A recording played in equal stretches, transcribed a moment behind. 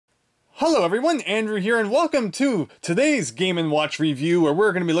Hello everyone, Andrew here, and welcome to today's Game & Watch review, where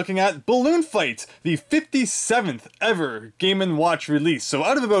we're going to be looking at Balloon Fight, the 57th ever Game & Watch release. So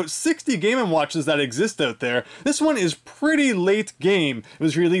out of about 60 Game & Watches that exist out there, this one is pretty late game. It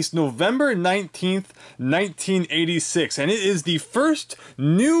was released November 19th, 1986, and it is the first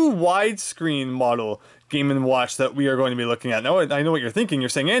new widescreen model Game & Watch that we are going to be looking at. Now, I know what you're thinking. You're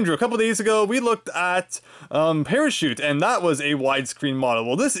saying, Andrew, a couple days ago we looked at Parachute, and that was a widescreen model.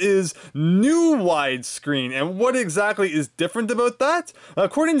 Well, this is new widescreen, and what exactly is different about that?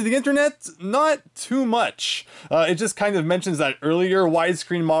 According to the internet, not too much. It just kind of mentions that earlier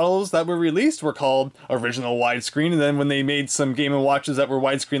widescreen models that were released were called original widescreen, and then when they made some Game & Watches that were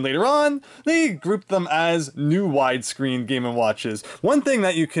widescreen later on, they grouped them as new widescreen Game & Watches. One thing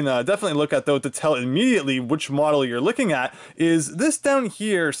that you can definitely look at, though, to tell immediately which model you're looking at is this down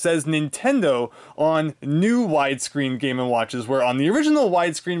here says Nintendo on new widescreen Game & Watches, where on the original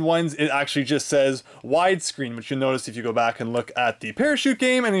widescreen ones it actually just says widescreen, which you'll notice if you go back and look at the Parachute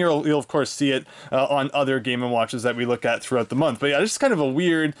game, and you'll of course see it on other Game & Watches that we look at throughout the month. But yeah, it's just kind of a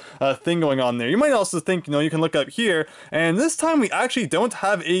weird thing going on there. You might also think, you can look up here, and this time we actually don't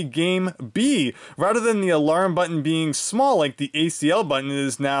have a Game B. Rather than the alarm button being small like the ACL button, it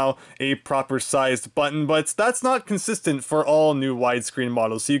is now a proper sized button. But that's not consistent for all new widescreen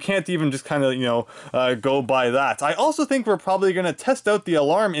models, so you can't even just kind of, go by that. I also think we're probably going to test out the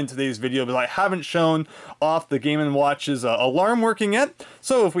alarm in today's video, but I haven't shown off the Game & Watch's alarm working yet.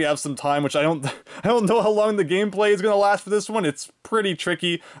 So if we have some time, which I don't know how long the gameplay is going to last for this one, it's pretty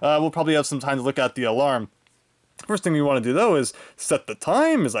tricky, we'll probably have some time to look at the alarm. First thing we want to do, though, is set the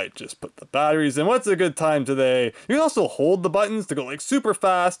time, as I just put the batteries in. What's a good time today? You can also hold the buttons to go, like, super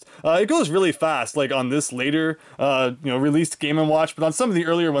fast. It goes really fast, like, on this later, released Game & Watch, but on some of the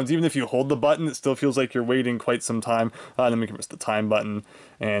earlier ones, even if you hold the button, it still feels like you're waiting quite some time. Then we can press the time button,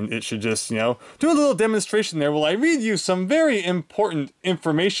 and it should just, do a little demonstration there while I read you some very important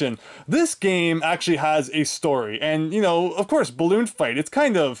information. This game actually has a story, and, of course, Balloon Fight, it's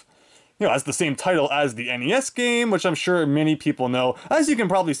kind of, has the same title as the NES game, which I'm sure many people know. As you can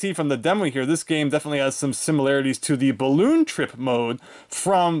probably see from the demo here, this game definitely has some similarities to the Balloon Trip mode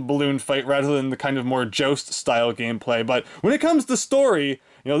from Balloon Fight, rather than the kind of more Joust-style gameplay. But when it comes to story,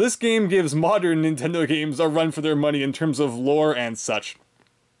 this game gives modern Nintendo games a run for their money in terms of lore and such.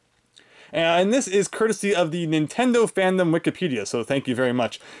 And this is courtesy of the Nintendo Fandom Wikipedia, so thank you very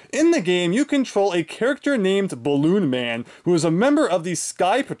much. In the game, you control a character named Balloon Man, who is a member of the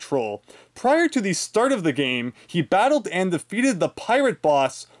Sky Patrol. Prior to the start of the game, he battled and defeated the pirate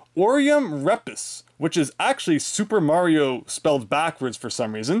boss, Oriam Repus, which is actually Super Mario spelled backwards for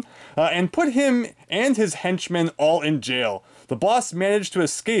some reason, and put him and his henchmen all in jail. The boss managed to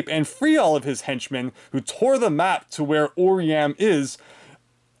escape and free all of his henchmen, who tore the map to where Oriam is,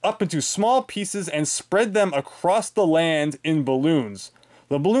 up into small pieces and spread them across the land in balloons.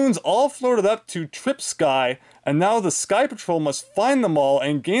 The balloons all floated up to Trip Sky, and now the Sky Patrol must find them all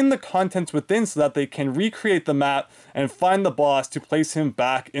and gain the contents within so that they can recreate the map and find the boss to place him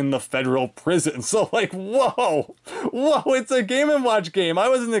back in the federal prison. So, like, whoa, it's a Game & Watch game. I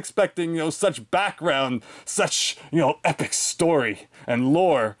wasn't expecting, such background, such, epic story and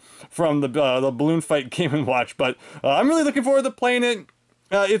lore from the Balloon Fight Game & Watch, but I'm really looking forward to playing it.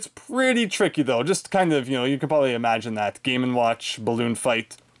 It's pretty tricky, though. Just kind of, you can probably imagine that. Game & Watch, Balloon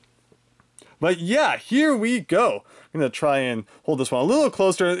Fight. But yeah, here we go. I'm going to try and hold this one a little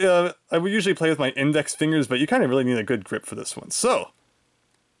closer. I would usually play with my index fingers, but you kind of really need a good grip for this one. So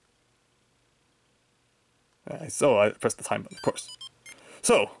I press the time button, of course.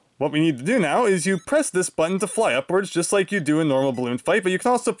 So what we need to do now is you press this button to fly upwards, just like you do in normal Balloon Fight, but you can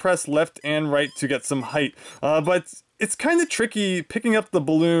also press left and right to get some height. But it's kind of tricky picking up the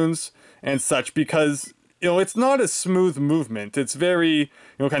balloons and such because, it's not a smooth movement. It's very,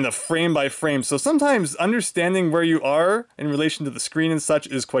 kind of frame by frame. So sometimes understanding where you are in relation to the screen and such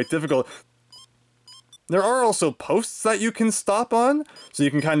is quite difficult. There are also posts that you can stop on, so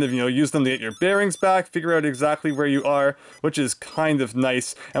you can kind of, use them to get your bearings back, figure out exactly where you are, which is kind of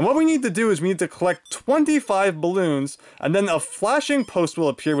nice. And what we need to do is we need to collect 25 balloons, and then a flashing post will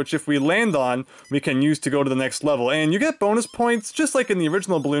appear, which if we land on, we can use to go to the next level. And you get bonus points, just like in the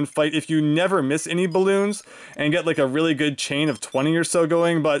original Balloon Fight, if you never miss any balloons, and get like a really good chain of 20 or so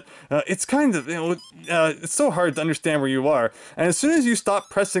going, but it's kind of, it's so hard to understand where you are. And as soon as you stop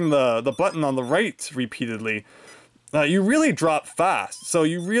pressing the button on the right repeatedly, you really drop fast, so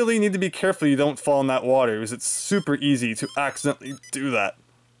you really need to be careful you don't fall in that water, because it's super easy to accidentally do that.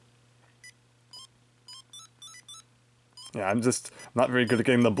 Yeah, I'm not very good at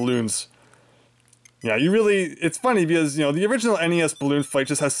getting the balloons Yeah, it's funny because, you know, the original NES Balloon Fight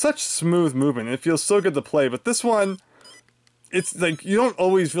just has such smooth movement, and it feels so good to play, but this one, it's like, you don't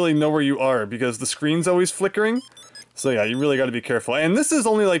always really know where you are, because the screen's always flickering. So yeah, you really gotta be careful. And this is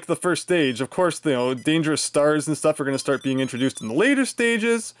only like the first stage. Of course, you know, dangerous stars and stuff are gonna start being introduced in the later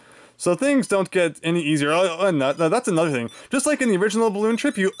stages, so things don't get any easier. Oh, and that's another thing. Just like in the original Balloon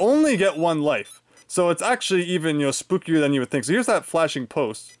Trip, you only get one life. So it's actually even, you know, spookier than you would think. So here's that flashing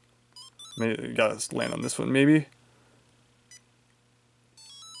post. Maybe you gotta land on this one, maybe.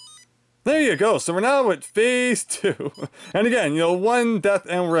 There you go. So we're now at phase 2. And again, you know, 1 death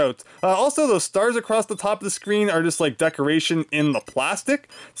and we're out. Also, those stars across the top of the screen are just like decoration in the plastic.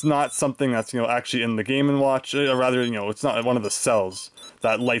 It's not something that's, you know, actually in the Game & Watch. Or rather, you know, it's not one of the cells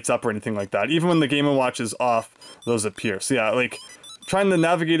that lights up or anything like that. Even when the Game & Watch is off, those appear. So yeah, like, trying to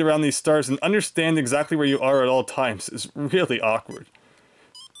navigate around these stars and understand exactly where you are at all times is really awkward.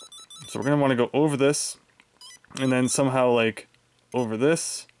 So we're going to want to go over this, and then somehow, like, over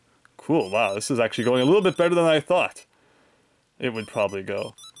this. Cool, wow, this is actually going a little bit better than I thought it would probably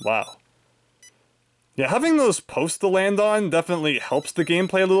go. Wow. Yeah, having those posts to land on definitely helps the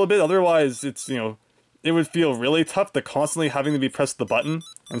gameplay a little bit. Otherwise, it's, you know, it would feel really tough to constantly having to be press the button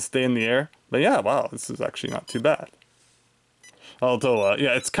and stay in the air. But yeah, wow, this is actually not too bad. Although,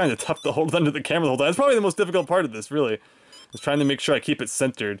 yeah, it's kind of tough to hold under the camera the whole time. It's probably the most difficult part of this, really, is trying to make sure I keep it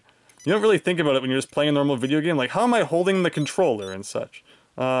centered. You don't really think about it when you're just playing a normal video game, like, how am I holding the controller and such?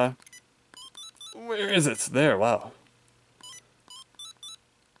 Where is it? There, wow.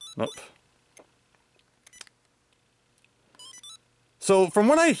 Nope. So, from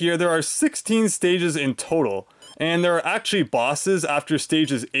what I hear, there are 16 stages in total, and there are actually bosses after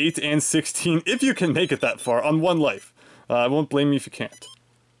stages 8 and 16, if you can make it that far, on 1 life. I won't blame you if you can't.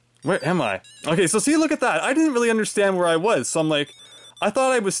 Where am I? Okay, so see, look at that. I didn't really understand where I was, so I'm like, I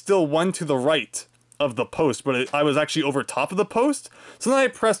thought I was still 1 to the right of the post, but I was actually over top of the post. So then I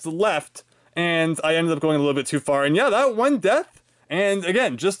pressed left, and I ended up going a little bit too far. And yeah, that 1 death, and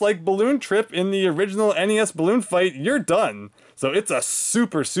again, just like Balloon Trip in the original NES Balloon Fight, you're done. So it's a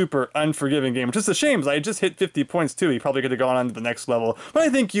super, super unforgiving game, which is a shame, because I just hit 50 points too. You probably could have gone on to the next level, but I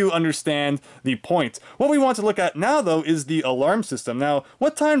think you understand the point. What we want to look at now, though, is the alarm system. Now,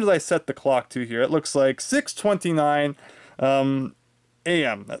 what time did I set the clock to here? It looks like 6:29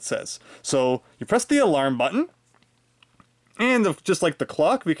 AM, that says. So you press the alarm button, and just like the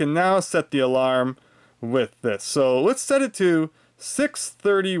clock, we can now set the alarm with this. So let's set it to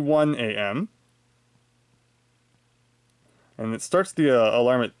 6:31 AM. And it starts the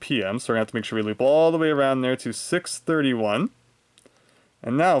alarm at PM, so we're going to have to make sure we loop all the way around there to 6:31.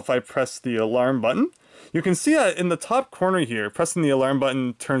 And now if I press the alarm button, you can see in the top corner here, pressing the alarm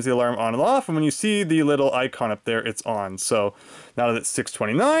button turns the alarm on and off, and when you see the little icon up there, it's on. So now that it's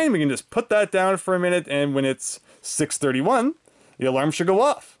 6:29, we can just put that down for a minute, and when it's 6:31, the alarm should go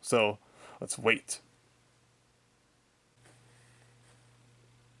off. So let's wait.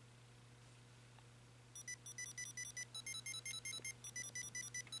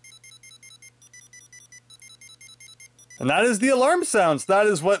 And that is the alarm sounds. That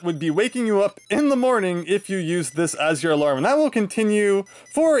is what would be waking you up in the morning if you use this as your alarm. And that will continue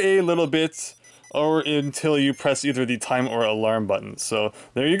for a little bit, or until you press either the time or alarm button. So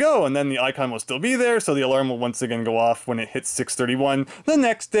there you go, and then the icon will still be there, so the alarm will once again go off when it hits 6:31 the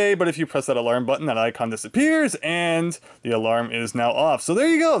next day. But if you press that alarm button, that icon disappears, and the alarm is now off. So there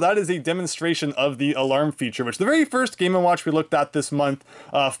you go, that is a demonstration of the alarm feature, which the very first Game & Watch we looked at this month,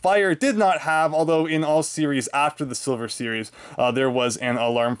 Fire did not have, although in all series after the Silver series, there was an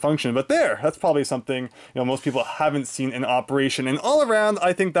alarm function. But that's probably something, you know, most people haven't seen in operation. And all around,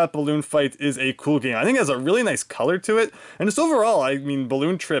 I think that Balloon Fight is a cool game. I think it has a really nice color to it, and just overall, I mean,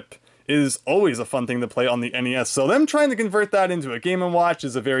 Balloon Trip is always a fun thing to play on the NES, so them trying to convert that into a Game & Watch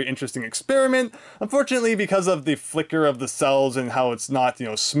is a very interesting experiment. Unfortunately, because of the flicker of the cells and how it's not, you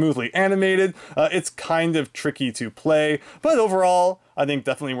know, smoothly animated, it's kind of tricky to play, but overall, I think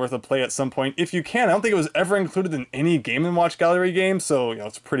definitely worth a play at some point if you can. I don't think it was ever included in any Game & Watch gallery game, so, you know,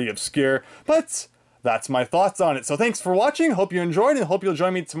 it's pretty obscure, but that's my thoughts on it. So thanks for watching, hope you enjoyed, and hope you'll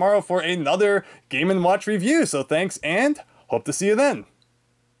join me tomorrow for another Game & Watch review. So thanks, and hope to see you then.